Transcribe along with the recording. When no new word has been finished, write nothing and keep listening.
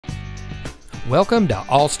Welcome to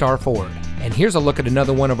All-Star Ford, and here's a look at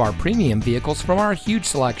another one of our premium vehicles from our huge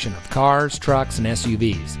selection of cars, trucks, and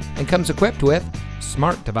SUVs, and comes equipped with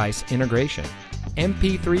smart device integration,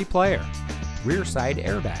 MP3 player, rear side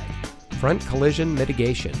airbag, front collision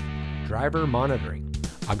mitigation, driver monitoring,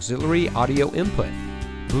 auxiliary audio input,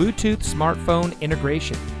 Bluetooth smartphone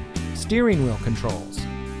integration, steering wheel controls,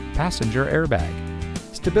 passenger airbag,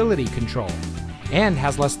 stability control, and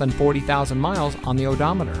has less than 40,000 miles on the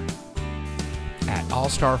odometer. At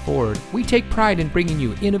All-Star Ford, we take pride in bringing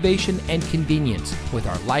you innovation and convenience with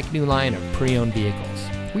our like-new line of pre-owned vehicles.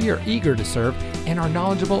 We are eager to serve, and our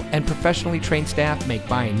knowledgeable and professionally trained staff make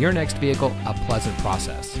buying your next vehicle a pleasant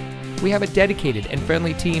process. We have a dedicated and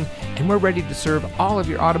friendly team, and we're ready to serve all of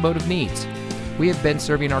your automotive needs. We have been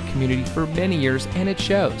serving our community for many years, and it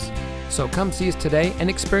shows. So come see us today and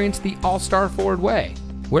experience the All-Star Ford way.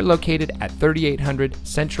 We're located at 3800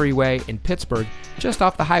 Century Way in Pittsburgh, just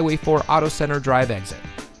off the Highway 4 Auto Center Drive exit.